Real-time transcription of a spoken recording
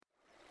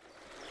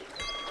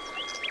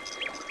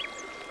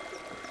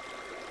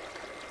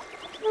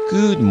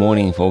Good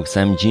morning, folks.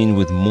 I'm Gene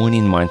with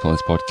Morning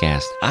Mindfulness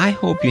Podcast. I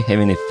hope you're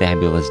having a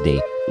fabulous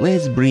day.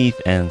 Let's breathe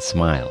and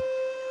smile.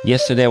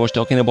 Yesterday I was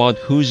talking about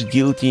who's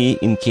guilty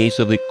in case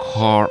of the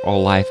car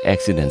or life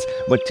accidents.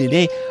 But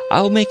today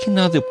I'll make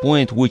another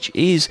point which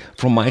is,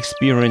 from my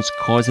experience,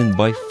 causing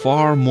by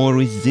far more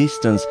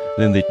resistance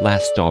than the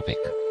last topic.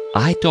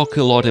 I talk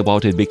a lot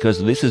about it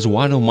because this is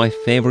one of my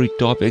favorite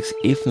topics,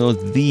 if not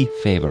the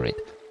favorite.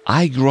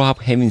 I grew up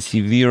having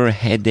severe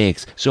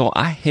headaches, so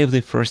I have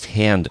the first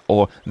hand,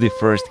 or the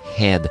first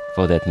head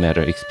for that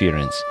matter,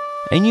 experience.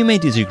 And you may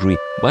disagree,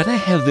 but I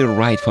have the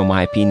right for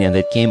my opinion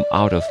that came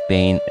out of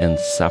pain and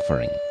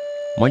suffering.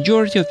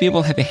 Majority of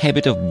people have a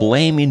habit of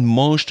blaming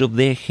most of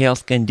their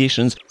health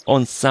conditions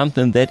on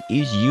something that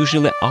is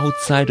usually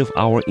outside of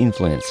our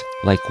influence,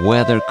 like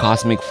weather,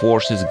 cosmic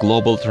forces,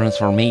 global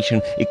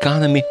transformation,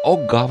 economy,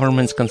 or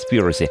government's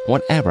conspiracy,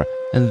 whatever.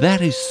 And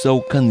that is so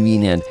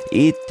convenient.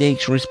 It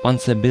takes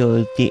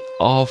responsibility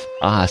off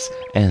us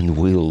and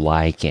we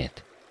like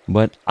it.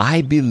 But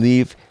I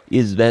believe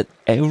is that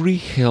every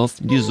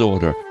health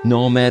disorder,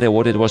 no matter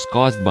what it was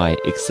caused by,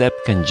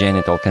 except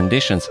congenital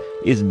conditions,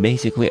 is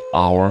basically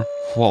our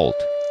fault,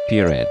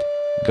 period.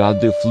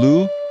 Got the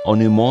flu or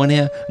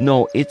pneumonia?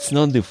 No, it's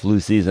not the flu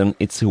season,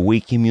 it's a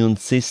weak immune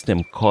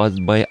system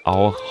caused by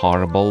our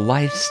horrible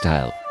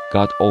lifestyle.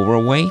 Got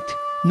overweight?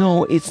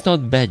 No, it's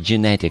not bad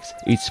genetics,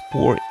 it's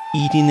poor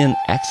eating and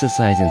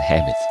exercising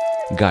habits.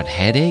 Got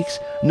headaches?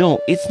 No,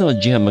 it's not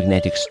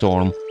geomagnetic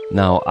storm.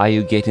 Now, are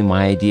you getting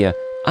my idea?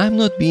 I'm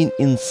not being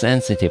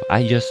insensitive,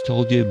 I just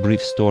told you a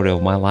brief story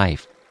of my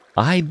life.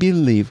 I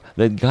believe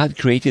that God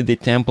created the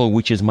temple,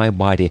 which is my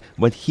body,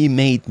 but He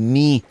made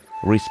me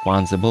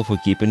responsible for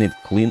keeping it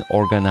clean,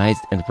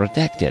 organized, and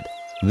protected.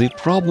 The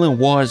problem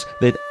was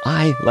that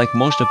I, like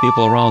most of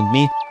people around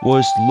me,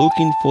 was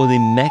looking for the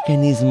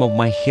mechanism of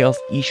my health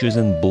issues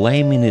and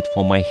blaming it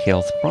for my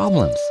health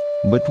problems.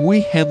 But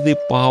we have the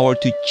power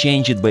to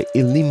change it by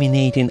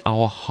eliminating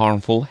our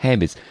harmful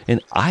habits. And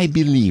I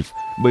believe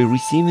by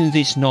receiving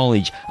this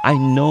knowledge, I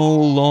no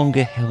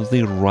longer have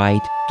the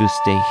right to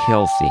stay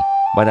healthy,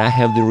 but I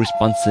have the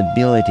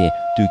responsibility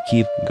to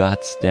keep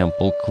God's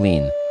temple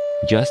clean.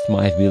 Just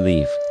my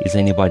belief. Is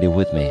anybody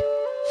with me?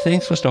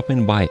 Thanks for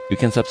stopping by. You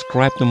can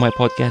subscribe to my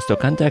podcast or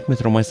contact me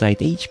through my site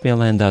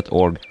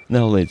hpln.org.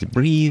 Now let's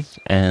breathe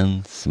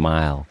and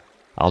smile.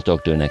 I'll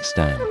talk to you next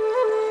time.